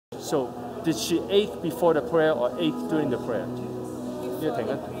So did she ache before the prayer or ache during the prayer?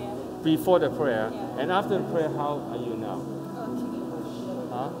 Before the prayer. And after the prayer, how are you now?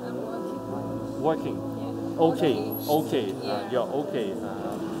 Huh? Working. Okay. Okay. You're okay.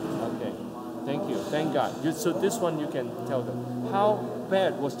 Okay. Thank you. Thank God. So this one you can tell them. How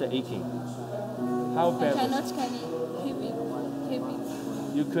bad was the aching? How bad? I cannot carry heavy.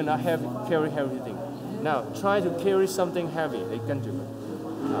 You could not carry everything. Now try to carry something heavy.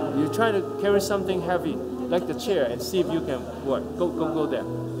 You try to carry something heavy, like the chair, and see if you can work. Go there.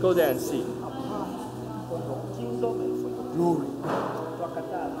 Go there and see. Glory.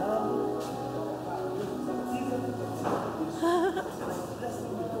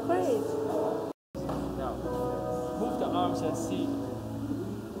 Praise. Now, move the arms and see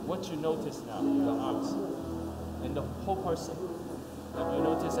what you notice now. The arms and the whole person. Have you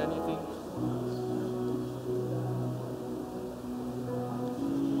noticed anything?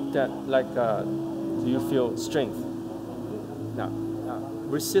 That do you feel strength? Now,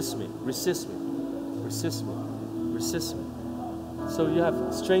 resist me. So you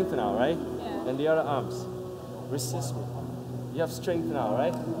have strength now, right? Yeah. And the other arms, resist me. You have strength now,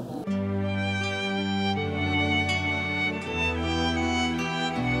 right?